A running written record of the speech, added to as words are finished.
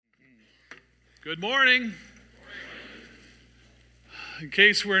Good morning. In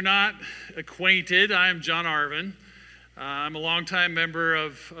case we're not acquainted, I'm John Arvin. I'm a longtime member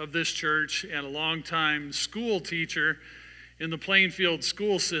of this church and a longtime school teacher in the Plainfield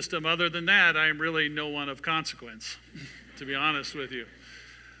school system. Other than that, I am really no one of consequence, to be honest with you.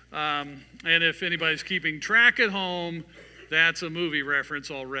 And if anybody's keeping track at home, that's a movie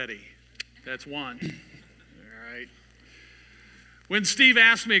reference already. That's one. All right. When Steve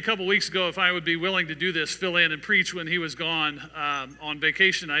asked me a couple weeks ago if I would be willing to do this, fill in and preach when he was gone on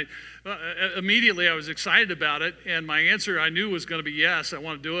vacation, immediately I was excited about it, and my answer I knew was going to be yes, I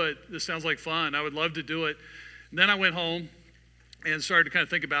want to do it. This sounds like fun. I would love to do it. And then I went home and started to kind of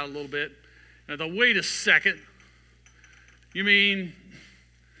think about it a little bit. And I thought, wait a second. You mean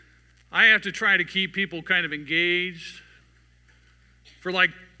I have to try to keep people kind of engaged for like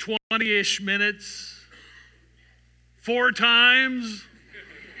 20-ish minutes? 4 times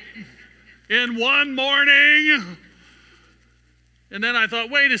in one morning? And then I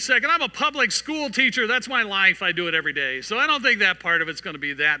thought, wait a second, I'm a public school teacher. That's my life. I do it every day. So I don't think that part of it's going to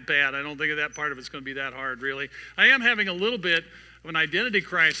be that bad. I don't think that part of it's going to be that hard, really. I am having a little bit of an identity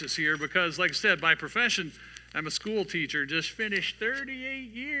crisis here because, like I said, by profession, I'm a school teacher. Just finished 38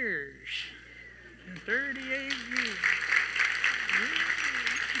 years. 38 years.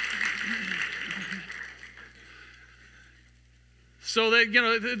 So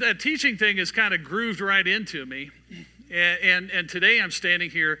that, that teaching thing is kind of grooved right into me. And today I'm standing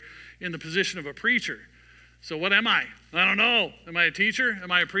here in the position of a preacher. So what am I? I don't know. Am I a teacher? Am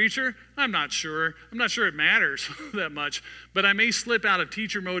I a preacher? I'm not sure. I'm not sure it matters that much. But I may slip out of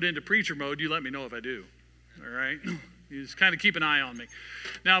teacher mode into preacher mode. You let me know if I do. All right? You just kind of keep an eye on me.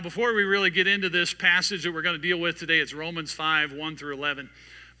 Now, before we really get into this passage that we're going to deal with today, it's Romans 5, 1 through 11.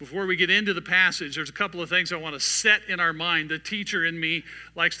 Before we get into the passage, there's a couple of things I want to set in our mind. The teacher in me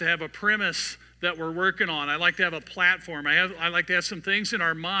likes to have a premise that we're working on. I like to have a platform. I like to have some things in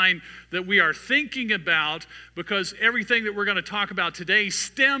our mind that we are thinking about because everything that we're going to talk about today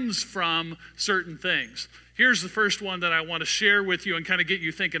stems from certain things. Here's the first one that I want to share with you and kind of get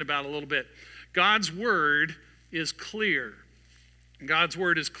you thinking about a little bit. God's word is clear. God's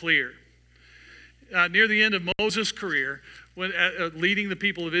word is clear. Near the end of Moses' career, when leading the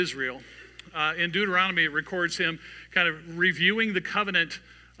people of Israel, in Deuteronomy it records him kind of reviewing the covenant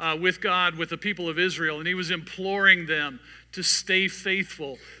with God, with the people of Israel, and he was imploring them to stay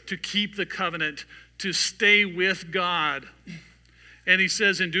faithful, to keep the covenant, to stay with God. And he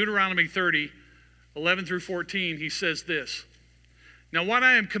says in Deuteronomy 30, 11 through 14, he says this, "Now what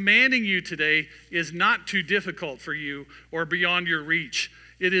I am commanding you today is not too difficult for you or beyond your reach.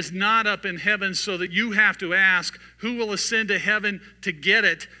 It is not up in heaven so that you have to ask, who will ascend to heaven to get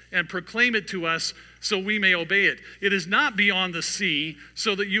it and proclaim it to us so we may obey it. It is not beyond the sea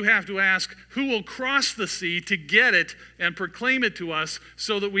so that you have to ask, who will cross the sea to get it and proclaim it to us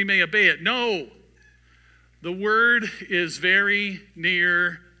so that we may obey it. No, the word is very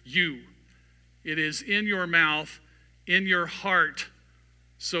near you. It is in your mouth, in your heart,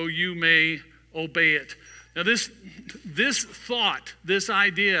 so you may obey it." Now this thought, this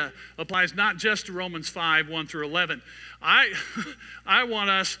idea applies not just to Romans 5, 1 through 11. I want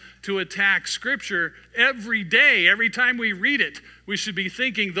us to attack Scripture every day. Every time we read it, we should be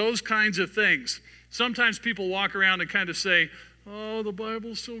thinking those kinds of things. Sometimes people walk around and kind of say, oh, the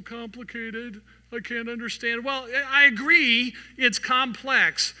Bible's so complicated, I can't understand. Well, I agree, it's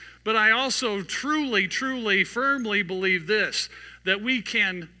complex, but I also truly, firmly believe this, that we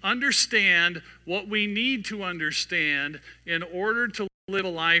can understand what we need to understand in order to live a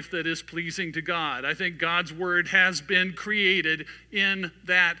life that is pleasing to God. I think God's word has been created in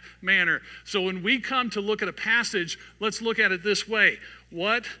that manner. So when we come to look at a passage, let's look at it this way.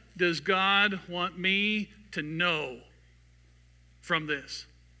 What does God want me to know from this?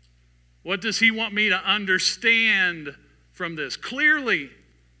 What does he want me to understand from this? Clearly.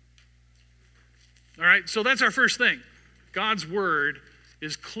 All right, so that's our first thing. God's word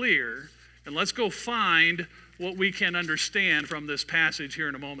is clear, and let's go find what we can understand from this passage here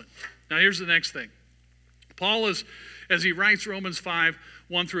in a moment. Now, here's the next thing. Paul is, as he writes Romans 5,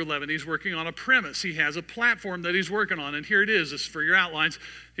 1 through 11, he's working on a premise. He has a platform that he's working on, and here it is. This is for your outlines.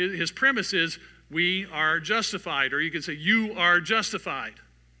 His premise is, we are justified, or you can say, you are justified.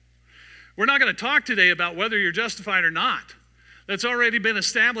 We're not going to talk today about whether you're justified or not. That's already been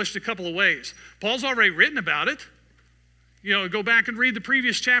established a couple of ways. Paul's already written about it. You know, go back and read the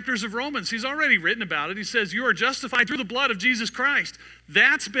previous chapters of Romans. He's already written about it. He says, you are justified through the blood of Jesus Christ.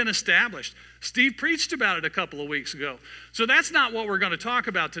 That's been established. Steve preached about it a couple of weeks ago. So that's not what we're going to talk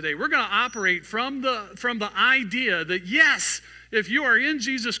about today. We're going to operate from the idea that, yes, If you are in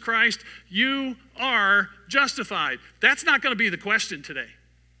Jesus Christ, you are justified. That's not going to be the question today.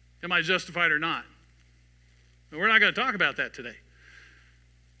 Am I justified or not? And we're not going to talk about that today.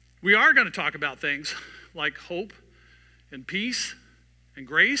 We are going to talk about things like hope and peace and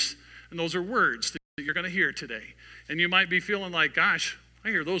grace, and those are words that you're going to hear today. And you might be feeling like, gosh, I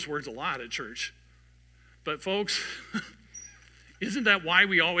hear those words a lot at church. But folks, isn't that why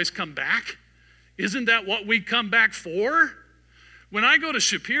we always come back? Isn't that what we come back for? When I go to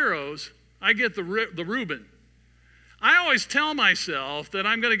Shapiro's, I get the Reuben. I always tell myself that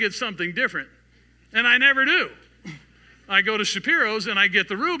I'm going to get something different, and I never do. I go to Shapiro's and I get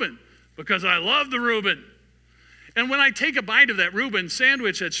the Reuben because I love the Reuben. And when I take a bite of that Reuben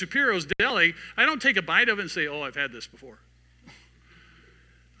sandwich at Shapiro's Deli, I don't take a bite of it and say, oh, I've had this before.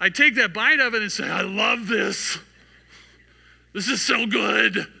 I take that bite of it and say, I love this. This is so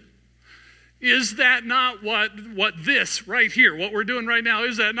good. Is that not what this right here, what we're doing right now,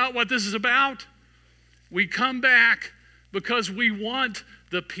 is that not what this is about? We come back because we want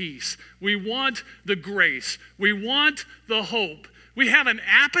the peace. We want the grace. We want the hope. We have an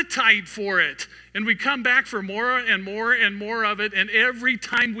appetite for it. And we come back for more and more and more of it. And every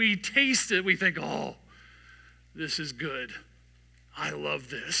time we taste it, we think, oh, this is good. I love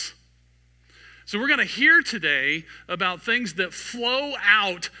this. So we're going to hear today about things that flow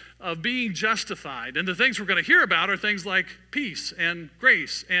out of being justified. And the things we're going to hear about are things like peace and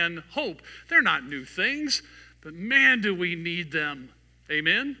grace and hope. They're not new things, but man, do we need them.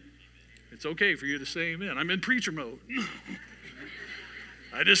 Amen? It's okay for you to say amen. I'm in preacher mode.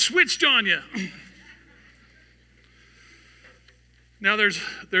 I just switched on you. Now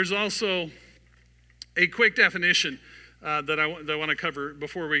there's also a quick definition that I want to cover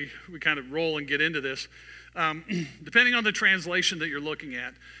before we kind of roll and get into this. Depending on the translation that you're looking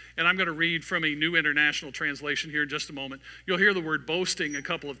at, and I'm going to read from a New International Translation here in just a moment, you'll hear the word boasting a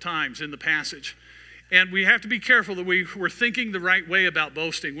couple of times in the passage. And we have to be careful that we're thinking the right way about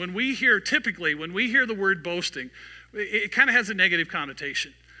boasting. When we hear the word boasting, it kind of has a negative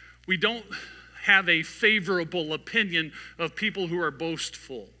connotation. We don't have a favorable opinion of people who are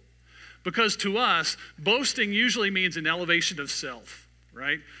boastful. Because to us, boasting usually means an elevation of self,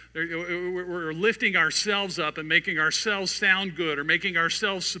 right? We're lifting ourselves up and making ourselves sound good or making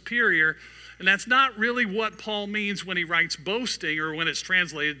ourselves superior. And that's not really what Paul means when he writes boasting or when it's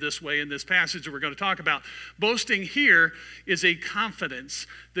translated this way in this passage that we're going to talk about. Boasting here is a confidence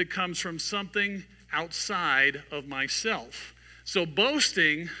that comes from something outside of myself. So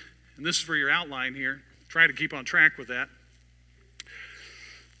boasting, and this is for your outline here, try to keep on track with that.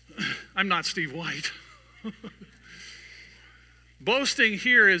 I'm not Steve White. Boasting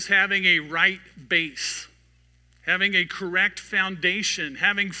here is having a right base, having a correct foundation,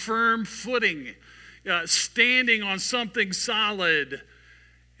 having firm footing, standing on something solid.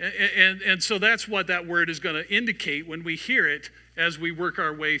 And so that's what that word is going to indicate when we hear it as we work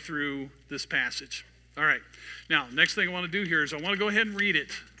our way through this passage. All right. Now, next thing I want to do here is I want to go ahead and read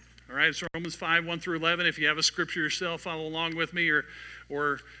it. All right, it's Romans 5, 1 through 11. If you have a scripture yourself, follow along with me.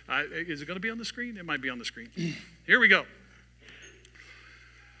 Or is it going to be on the screen? It might be on the screen. Here we go.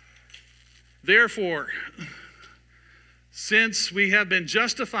 Therefore, since we have been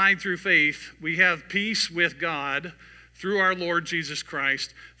justified through faith, we have peace with God through our Lord Jesus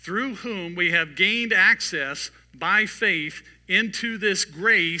Christ, through whom we have gained access by faith into this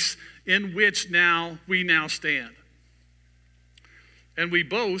grace in which we now stand. And we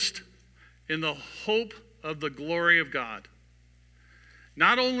boast in the hope of the glory of God.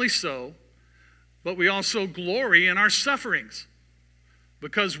 Not only so, but we also glory in our sufferings,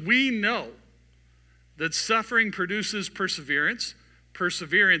 because we know that suffering produces perseverance,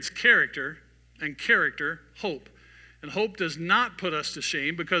 perseverance character, and character hope. And hope does not put us to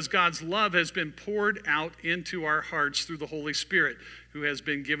shame, because God's love has been poured out into our hearts through the Holy Spirit who has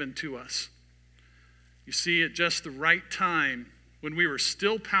been given to us. You see, at just the right time, when we were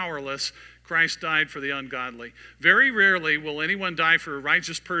still powerless, Christ died for the ungodly. Very rarely will anyone die for a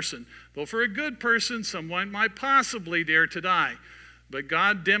righteous person, though for a good person, someone might possibly dare to die. But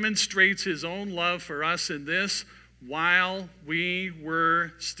God demonstrates his own love for us in this: while we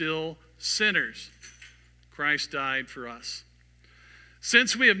were still sinners, Christ died for us.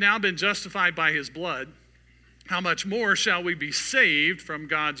 Since we have now been justified by his blood, how much more shall we be saved from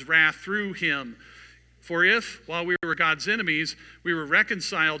God's wrath through him? For if, while we were God's enemies, we were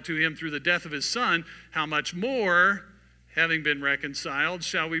reconciled to him through the death of his Son, how much more, having been reconciled,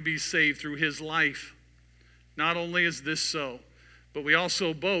 shall we be saved through his life? Not only is this so, but we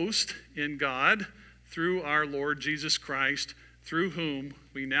also boast in God through our Lord Jesus Christ, through whom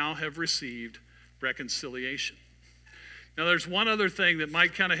we now have received reconciliation. Now, there's one other thing that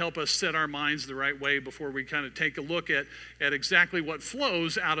might kind of help us set our minds the right way before we kind of take a look at exactly what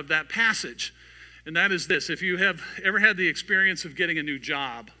flows out of that passage. And that is this. If you have ever had the experience of getting a new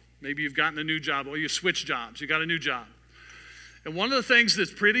job, maybe you've gotten a new job, or you switched jobs, you got a new job. And one of the things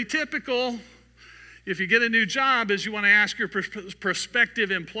that's pretty typical if you get a new job is you want to ask your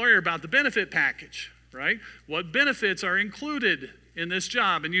prospective employer about the benefit package, right? What benefits are included in this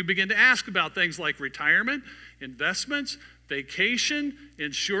job? And you begin to ask about things like retirement, investments, vacation,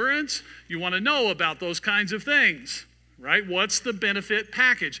 insurance. You want to know about those kinds of things, right? What's the benefit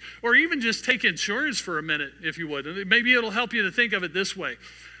package? Or even just take insurance for a minute, if you would. And maybe it'll help you to think of it this way.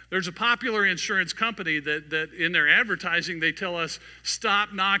 There's a popular insurance company that in their advertising, they tell us,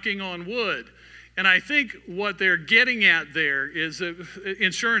 stop knocking on wood. And I think what they're getting at there is,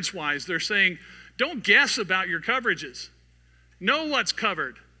 insurance-wise, they're saying, don't guess about your coverages. Know what's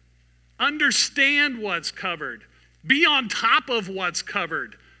covered. Understand what's covered. Be on top of what's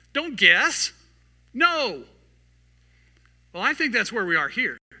covered. Don't guess. Know. Well, I think that's where we are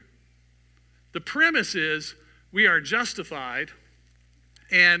here. The premise is we are justified,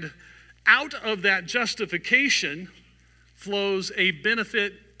 and out of that justification flows a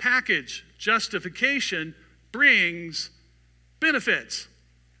benefit package. Justification brings benefits.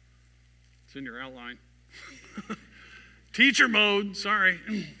 It's in your outline. Teacher mode, sorry.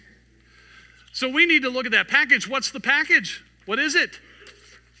 So we need to look at that package. What's the package? What is it?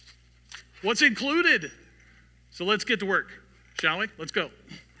 What's included? So let's get to work, shall we? Let's go.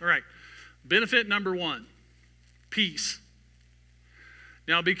 All right. Benefit number 1, peace.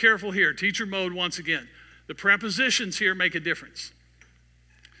 Now be careful here. Teacher mode once again. The prepositions here make a difference.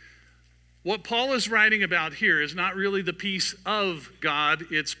 What Paul is writing about here is not really the peace of God,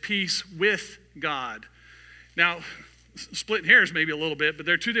 it's peace with God. Now, splitting hairs maybe a little bit, but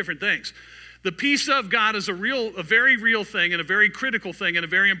they're two different things. The peace of God is a very real thing and a very critical thing and a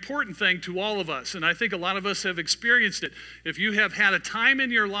very important thing to all of us. And I think a lot of us have experienced it. If you have had a time in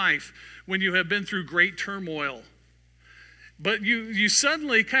your life when you have been through great turmoil, but you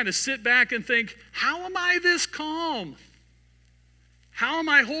suddenly kind of sit back and think, how am I this calm? How am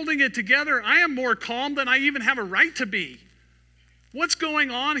I holding it together? I am more calm than I even have a right to be. What's going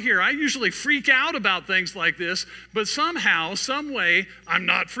on here? I usually freak out about things like this, but somehow, some way, I'm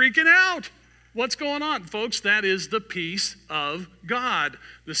not freaking out. What's going on? Folks, that is the peace of God.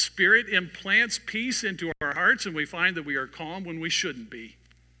 The Spirit implants peace into our hearts, and we find that we are calm when we shouldn't be.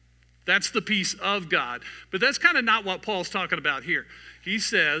 That's the peace of God. But that's kind of not what Paul's talking about here. He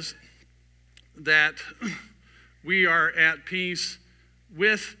says that we are at peace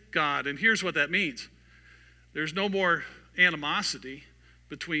with God. And here's what that means. There's no more animosity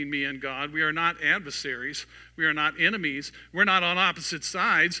between me and God. We are not adversaries. We are not enemies. We're not on opposite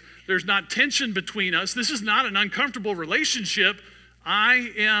sides. There's not tension between us. This is not an uncomfortable relationship.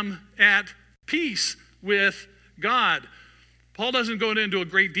 I am at peace with God. Paul doesn't go into a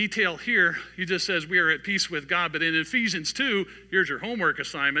great detail here. He just says we are at peace with God. But in Ephesians 2, here's your homework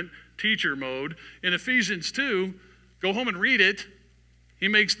assignment, teacher mode. In Ephesians 2, go home and read it. He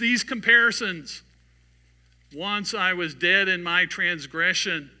makes these comparisons. Once I was dead in my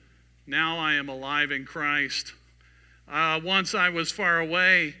transgression, now I am alive in Christ. Once I was far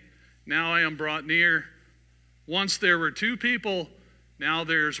away, now I am brought near. Once there were two people, now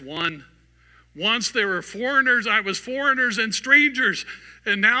there's one. Once there were foreigners, I was foreigners and strangers,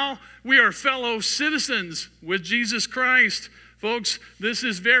 and now we are fellow citizens with Jesus Christ. Folks, this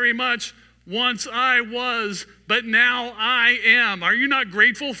is very much once I was, but now I am. Are you not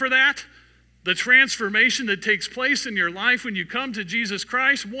grateful for that? The transformation that takes place in your life when you come to Jesus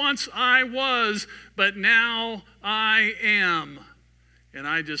Christ. Once I was, but now I am. And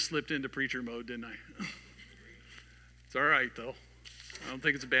I just slipped into preacher mode, didn't I? It's all right, though. I don't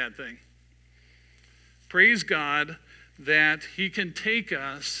think it's a bad thing. Praise God that He can take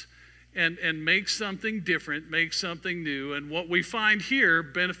us and make something different, make something new. And what we find here,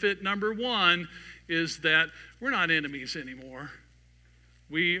 benefit number 1, is that we're not enemies anymore.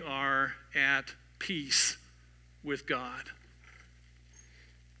 We are at peace with God.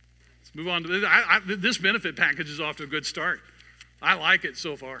 Let's move on to this. This benefit package is off to a good start. I like it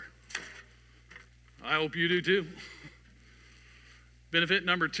so far. I hope you do too. Benefit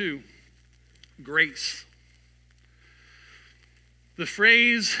number 2, grace. The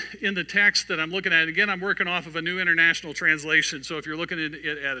phrase in the text that I'm looking at, again, I'm working off of a New International Translation, so if you're looking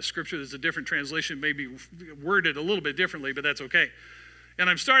at a scripture that's a different translation, maybe worded a little bit differently, but that's okay. And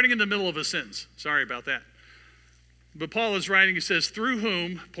I'm starting in the middle of a sentence. Sorry about that. But Paul is writing, he says, through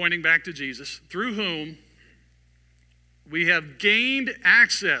whom, pointing back to Jesus, through whom we have gained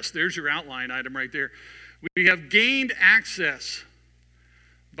access. There's your outline item right there. We have gained access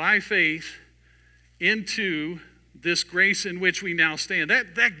by faith into this grace in which we now stand.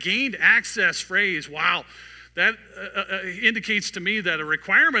 That gained access phrase, wow, that indicates to me that a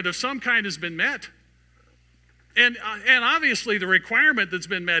requirement of some kind has been met. And obviously the requirement that's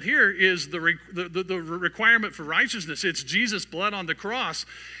been met here is the requirement for righteousness. It's Jesus' blood on the cross.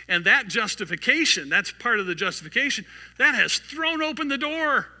 And that justification, that's part of the justification, that has thrown open the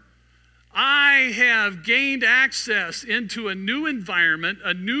door. I have gained access into a new environment,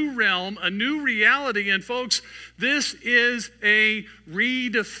 a new realm, a new reality. And folks, this is a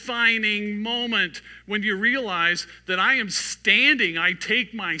redefining moment when you realize that I am standing, I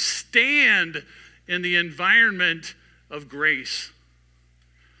take my stand in the environment of grace.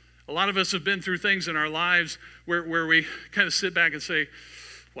 A lot of us have been through things in our lives where we kind of sit back and say,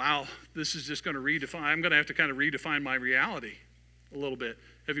 wow, this is just going to redefine, I'm going to have to kind of redefine my reality a little bit.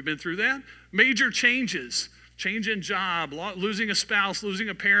 Have you been through that? Major changes, change in job, losing a spouse, losing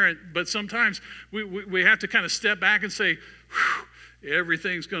a parent, but sometimes we have to kind of step back and say,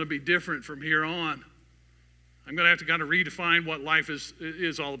 everything's going to be different from here on. I'm going to have to kind of redefine what life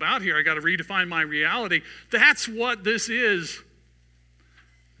is all about here. I got to redefine my reality. That's what this is.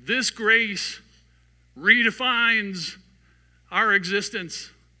 This grace redefines our existence,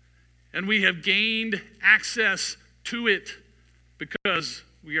 and we have gained access to it because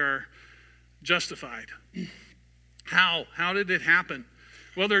we are justified. How? How did it happen?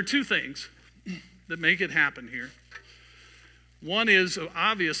 Well, there are two things that make it happen here. One is,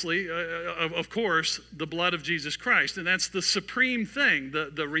 obviously, of course, the blood of Jesus Christ, and that's the supreme thing.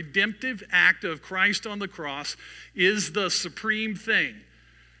 The redemptive act of Christ on the cross is the supreme thing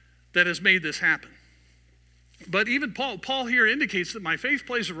that has made this happen. But even Paul here indicates that my faith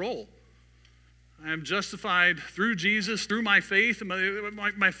plays a role. I am justified through Jesus, through my faith,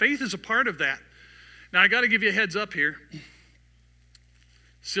 and my faith is a part of that. Now, I got to give you a heads up here.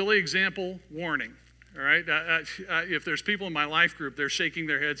 Silly example, warning. All right, if there's people in my life group, they're shaking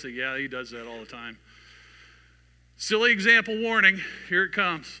their heads, say, yeah, he does that all the time. Silly example warning, here it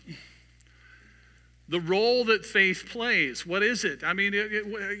comes. The role that faith plays, what is it? I mean,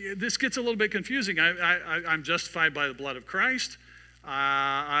 this gets a little bit confusing. I'm justified by the blood of Christ. What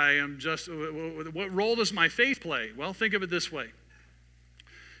role does my faith play? Well, think of it this way.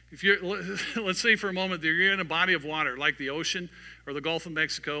 If let's say for a moment that you're in a body of water like the ocean or the Gulf of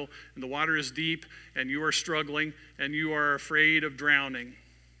Mexico, and the water is deep, and you are struggling, and you are afraid of drowning.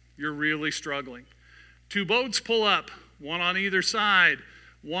 You're really struggling. Two boats pull up, one on either side.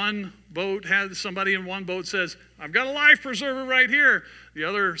 One boat has somebody in one boat says, I've got a life preserver right here.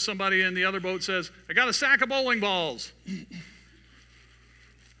 Somebody in the other boat says, I got a sack of bowling balls.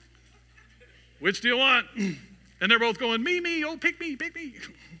 Which do you want? And they're both going, me, oh, pick me.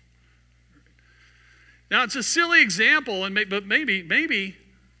 Now, it's a silly example, but maybe,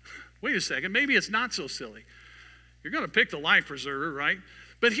 wait a second, maybe it's not so silly. You're going to pick the life preserver, right?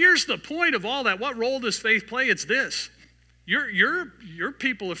 But here's the point of all that. What role does faith play? It's this. You're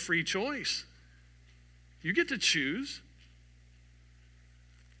people of free choice. You get to choose.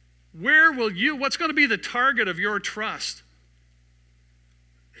 What's going to be the target of your trust?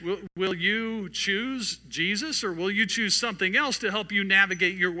 Will you choose Jesus, or will you choose something else to help you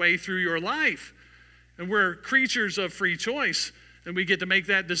navigate your way through your life? And we're creatures of free choice, and we get to make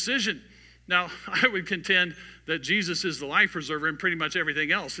that decision. Now, I would contend that Jesus is the life preserver, and pretty much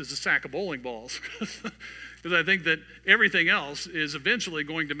everything else is a sack of bowling balls. Because I think that everything else is eventually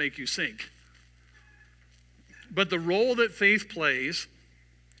going to make you sink. But the role that faith plays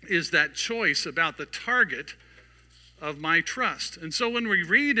is that choice about the target of my trust. And so when we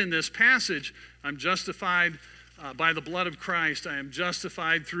read in this passage, I'm justified by the blood of Christ, I am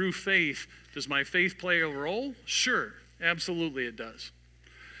justified through faith. Does my faith play a role? Sure, absolutely it does.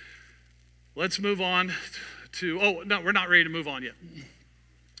 Let's move on to, we're not ready to move on yet.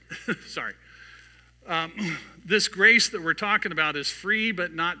 Sorry. This grace that we're talking about is free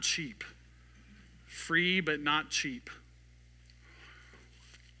but not cheap. Free but not cheap.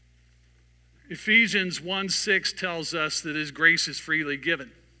 Ephesians 1:6 tells us that his grace is freely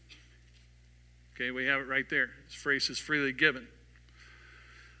given. Okay, we have it right there. His grace is freely given.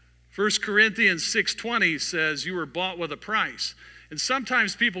 1 Corinthians 6:20 says you were bought with a price. And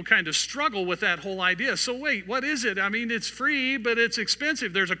sometimes people kind of struggle with that whole idea. So wait, what is it? I mean, it's free, but it's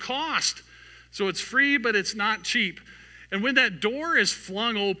expensive. There's a cost. So it's free, but it's not cheap. And when that door is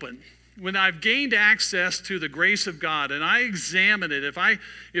flung open, when I've gained access to the grace of God and I examine it,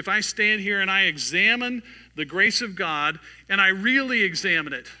 if I stand here and I examine the grace of God and I really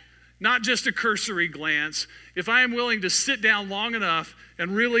examine it, not just a cursory glance, if I am willing to sit down long enough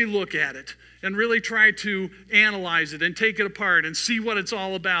and really look at it and really try to analyze it and take it apart and see what it's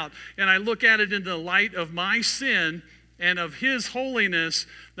all about, and I look at it in the light of my sin and of his holiness,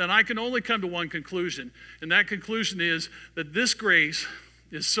 then I can only come to one conclusion. And that conclusion is that this grace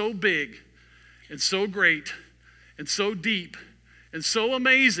is so big and so great and so deep and so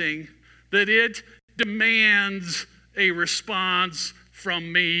amazing that it demands a response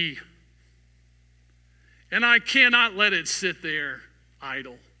from me. And I cannot let it sit there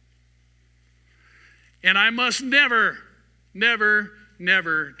idle. And I must never, never,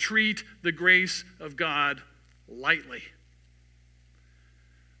 never treat the grace of God lightly.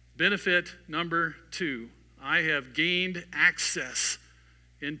 Benefit number 2, I have gained access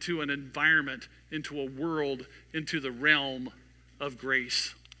into an environment, into a world, into the realm of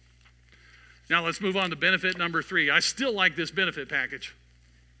grace. Now let's move on to benefit number 3. I still like this benefit package.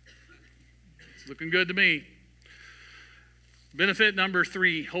 It's looking good to me. Benefit number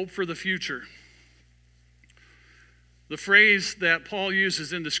 3, hope for the future. The phrase that Paul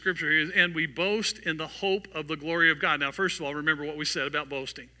uses in the scripture here is, and we boast in the hope of the glory of God. Now, first of all, remember what we said about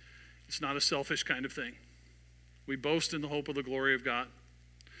boasting. It's not a selfish kind of thing. We boast in the hope of the glory of God.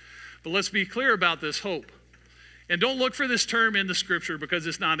 But let's be clear about this hope. And don't look for this term in the scripture because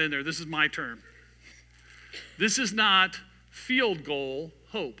it's not in there. This is my term. This is not field goal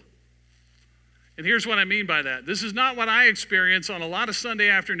hope. And here's what I mean by that. This is not what I experience on a lot of Sunday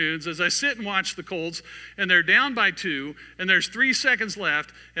afternoons as I sit and watch the Colts, and they're down by 2, and there's 3 seconds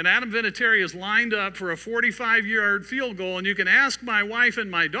left, and Adam Vinatieri is lined up for a 45-yard field goal, and you can ask my wife and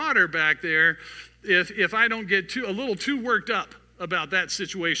my daughter back there if I don't get a little too worked up about that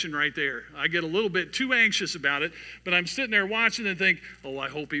situation right there. I get a little bit too anxious about it, but I'm sitting there watching and think, oh, I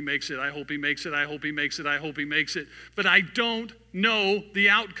hope he makes it, I hope he makes it, I hope he makes it, I hope he makes it. But I don't know the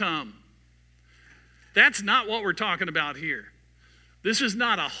outcome. That's not what we're talking about here. This is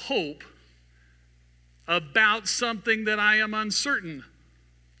not a hope about something that I am uncertain.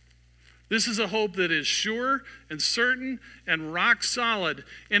 This is a hope that is sure and certain and rock solid.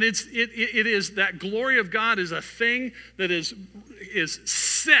 And it is that glory of God is a thing that is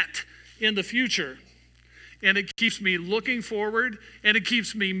set in the future. And it keeps me looking forward, and it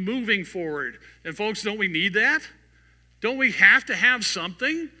keeps me moving forward. And folks, don't we need that? Don't we have to have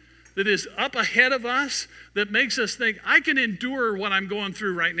something that is up ahead of us that makes us think, I can endure what I'm going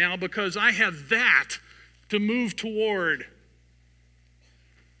through right now because I have that to move toward.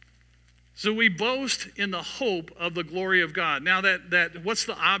 So we boast in the hope of the glory of God. Now that what's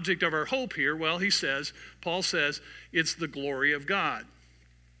the object of our hope here? Well, Paul says, it's the glory of God.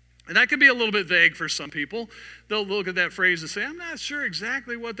 And that can be a little bit vague for some people. They'll look at that phrase and say, I'm not sure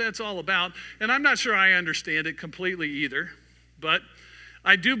exactly what that's all about, and I'm not sure I understand it completely either. But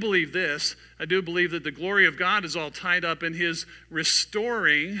I do believe this. I do believe that the glory of God is all tied up in his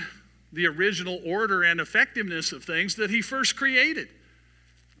restoring the original order and effectiveness of things that he first created.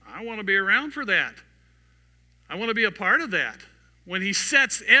 I want to be around for that. I want to be a part of that. When he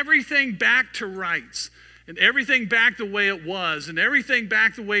sets everything back to rights and everything back the way it was and everything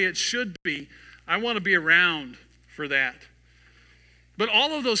back the way it should be, I want to be around for that. But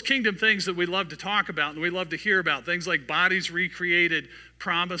all of those kingdom things that we love to talk about and we love to hear about, things like bodies recreated,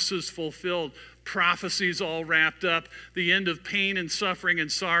 promises fulfilled, prophecies all wrapped up, the end of pain and suffering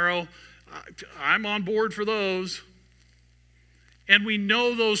and sorrow, I'm on board for those. And we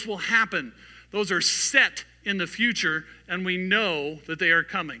know those will happen. Those are set in the future, and we know that they are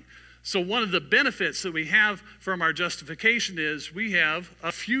coming. So one of the benefits that we have from our justification is we have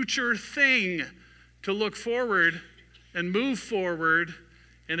a future thing to look forward and move forward,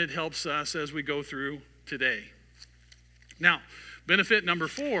 and it helps us as we go through today. Now, benefit number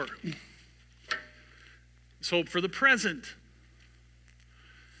 4 is hope for the present.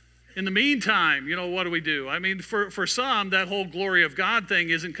 In the meantime, what do? I mean, for some, that whole glory of God thing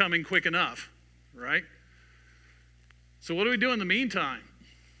isn't coming quick enough, right? So what do we do in the meantime?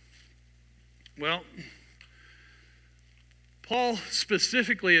 Well, Paul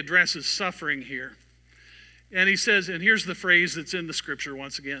specifically addresses suffering here. And he says, and here's the phrase that's in the scripture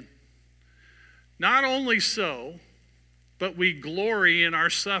once again. Not only so, but we glory in our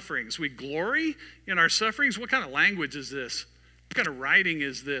sufferings. We glory in our sufferings? What kind of language is this? What kind of writing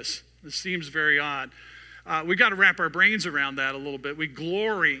is this? This seems very odd. We've got to wrap our brains around that a little bit. We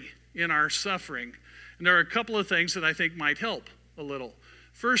glory in our suffering. And there are a couple of things that I think might help a little.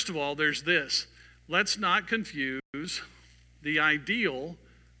 First of all, there's this. Let's not confuse the ideal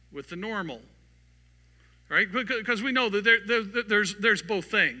with the normal. Right? Because we know that there's both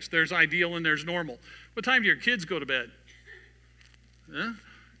things. There's ideal and there's normal. What time do your kids go to bed?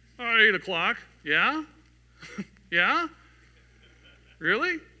 8 o'clock. Yeah? Yeah?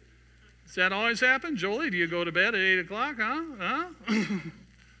 Really? Does that always happen? Jolie, do you go to bed at 8 o'clock, huh?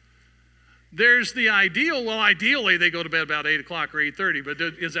 There's the ideal. Well, ideally, they go to bed about 8 o'clock or 8:30, but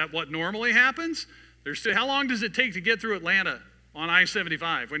is that what normally happens? How long does it take to get through Atlanta on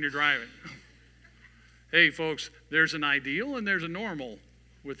I-75 when you're driving? Hey, folks, there's an ideal and there's a normal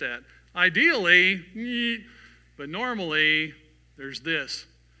with that. Ideally, but normally, there's this.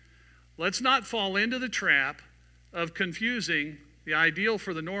 Let's not fall into the trap of confusing the ideal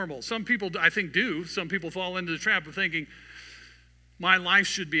for the normal. Some people, I think, do. Some people fall into the trap of thinking, my life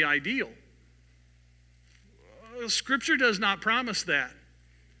should be ideal. Scripture does not promise that.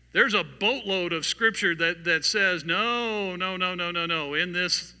 There's a boatload of Scripture that says, no. In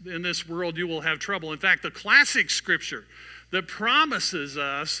this world you will have trouble. In fact, the classic Scripture that promises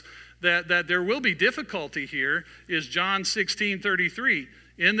us that there will be difficulty here is John 16:33.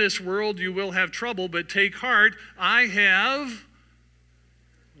 In this world you will have trouble, but take heart, I have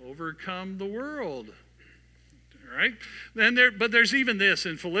overcome the world. All right? But there's even this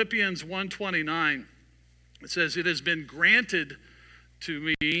in Philippians 1:29. It says, it has been granted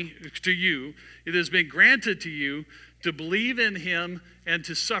to you, it has been granted to you to believe in him and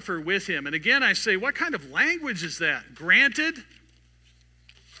to suffer with him. And again, I say, what kind of language is that? Granted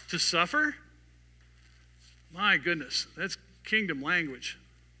to suffer? My goodness, that's kingdom language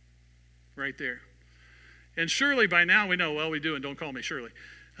right there. And surely by now we know, well, we do, and don't call me Shirley.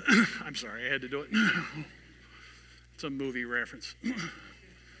 I'm sorry, I had to do it. It's a movie reference.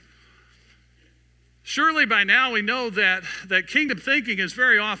 Surely by now we know that kingdom thinking is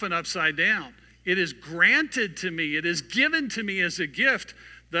very often upside down. It is granted to me, it is given to me as a gift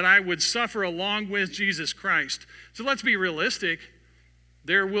that I would suffer along with Jesus Christ. So let's be realistic.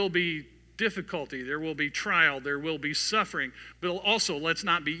 There will be difficulty, there will be trial, there will be suffering, but also let's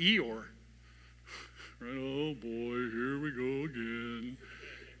not be Eeyore. Right, oh boy, here we go again.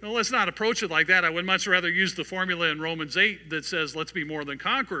 No, let's not approach it like that. I would much rather use the formula in Romans 8 that says let's be more than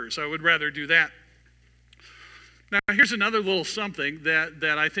conquerors. I would rather do that. Now, here's another little something that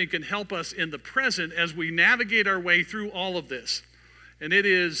I think can help us in the present as we navigate our way through all of this. And it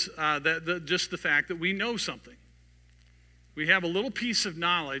is just the fact that we know something. We have a little piece of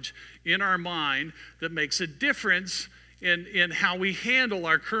knowledge in our mind that makes a difference in how we handle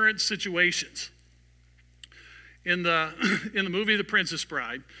our current situations. In the movie The Princess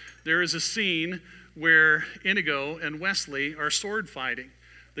Bride, there is a scene where Inigo and Wesley are sword fighting.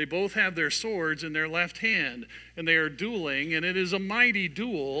 They both have their swords in their left hand, and they are dueling, and it is a mighty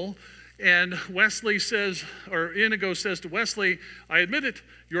duel. And Inigo says to Wesley, I admit it,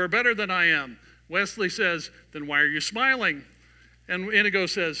 you are better than I am. Wesley says, then why are you smiling? And Inigo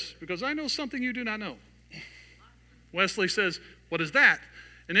says, because I know something you do not know. Wesley says, what is that?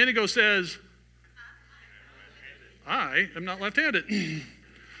 And Inigo says, I am not left-handed.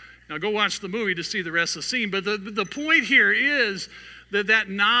 Now go watch the movie to see the rest of the scene. But the point here is that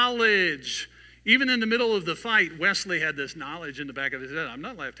knowledge, even in the middle of the fight, Wesley had this knowledge in the back of his head. I'm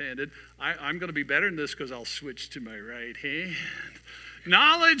not left-handed. I'm going to be better than this because I'll switch to my right hand.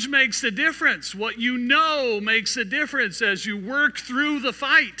 Knowledge makes a difference. What you know makes a difference as you work through the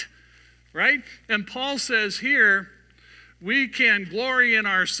fight, right? And Paul says here, we can glory in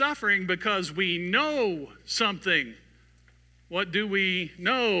our suffering because we know something. What do we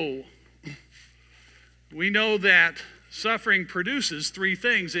know? We know that suffering produces three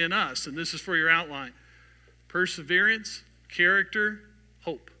things in us, and this is for your outline. Perseverance, character,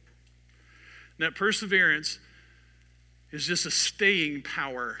 hope. And that perseverance is just a staying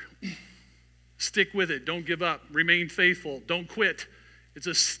power. Stick with it. Don't give up. Remain faithful. Don't quit. It's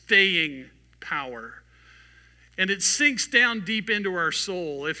a staying power. And it sinks down deep into our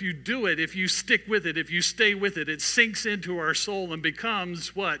soul. If you do it, if you stick with it, if you stay with it, it sinks into our soul and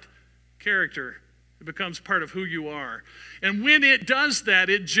becomes what? Character. It becomes part of who you are. And when it does that,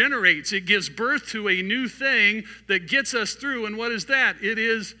 it gives birth to a new thing that gets us through. And what is that? It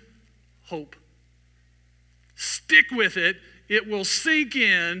is hope. Stick with it. It will sink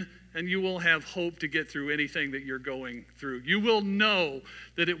in, and you will have hope to get through anything that you're going through. You will know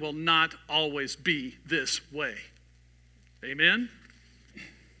that it will not always be this way. Amen?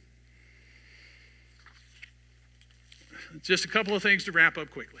 Just a couple of things to wrap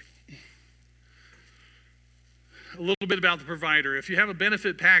up quickly. A little bit about the provider. If you have a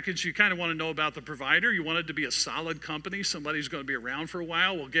benefit package, you kind of want to know about the provider. You want it to be a solid company, somebody who's going to be around for a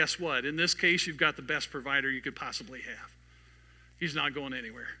while. Well, guess what? In this case, you've got the best provider you could possibly have. He's not going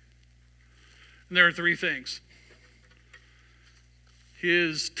anywhere. And there are three things.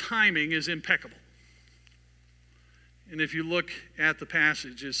 His timing is impeccable. And if you look at the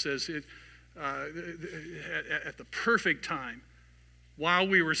passage, it says at the perfect time, while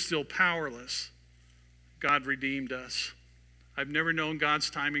we were still powerless, God redeemed us. I've never known God's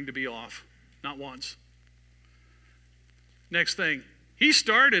timing to be off, not once. Next thing, he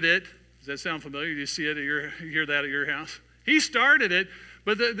started it. Does that sound familiar? Do you see it? You hear that at your house? He started it,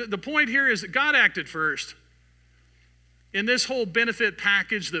 but the point here is that God acted first. In this whole benefit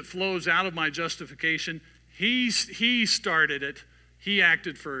package that flows out of my justification, he started it. He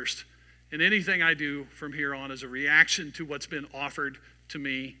acted first. And anything I do from here on is a reaction to what's been offered to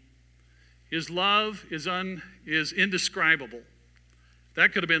me. His love is indescribable.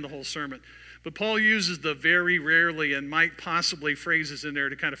 That could have been the whole sermon. But Paul uses the very rarely and might possibly phrases in there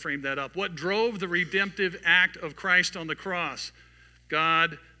to kind of frame that up. What drove the redemptive act of Christ on the cross?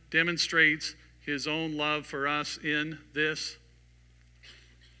 God demonstrates his own love for us in this,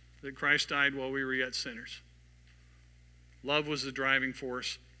 that Christ died while we were yet sinners. Love was the driving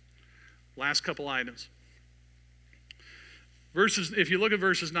force. Last couple items. If you look at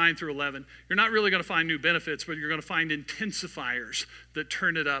verses 9 through 11, you're not really going to find new benefits, but you're going to find intensifiers that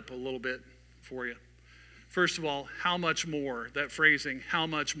turn it up a little bit for you. First of all, how much more? That phrasing, how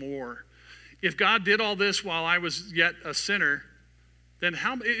much more? If God did all this while I was yet a sinner, then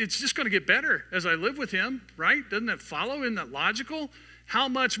it's just going to get better as I live with him, right? Doesn't that follow? Isn't that logical? How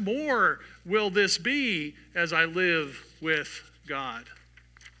much more will this be as I live with God?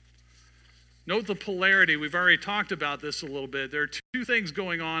 Note the polarity. We've already talked about this a little bit. There are two things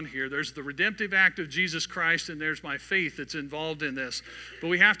going on here. There's the redemptive act of Jesus Christ, and there's my faith that's involved in this. But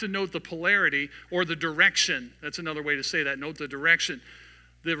we have to note the polarity or the direction. That's another way to say that. Note the direction.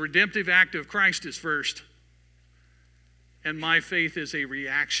 The redemptive act of Christ is first, and my faith is a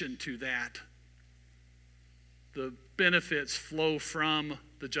reaction to that. The benefits flow from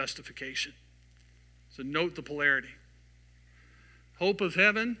the justification. So note the polarity. Hope of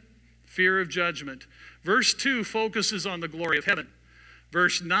heaven, fear of judgment. Verse 2 focuses on the glory of heaven.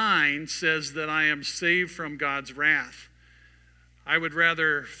 Verse 9 says that I am saved from God's wrath. I would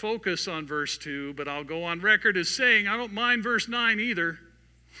rather focus on verse 2, but I'll go on record as saying I don't mind verse 9 either.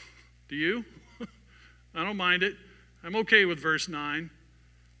 Do you? I don't mind it. I'm okay with verse 9.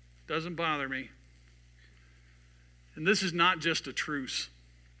 Doesn't bother me. And this is not just a truce.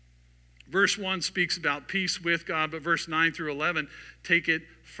 Verse 1 speaks about peace with God, but verse 9 through 11 take it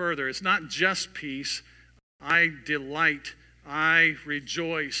further. It's not just peace. I delight. I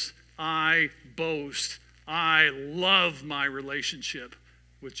rejoice. I boast. I love my relationship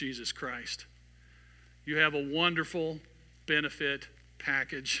with Jesus Christ. You have a wonderful benefit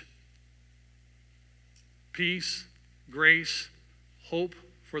package. Peace, grace, hope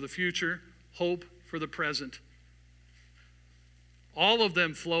for the future, hope for the present. All of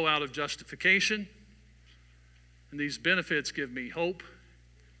them flow out of justification, and these benefits give me hope,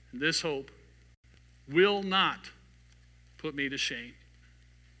 and this hope will not put me to shame.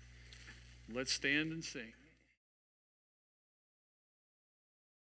 Let's stand and sing.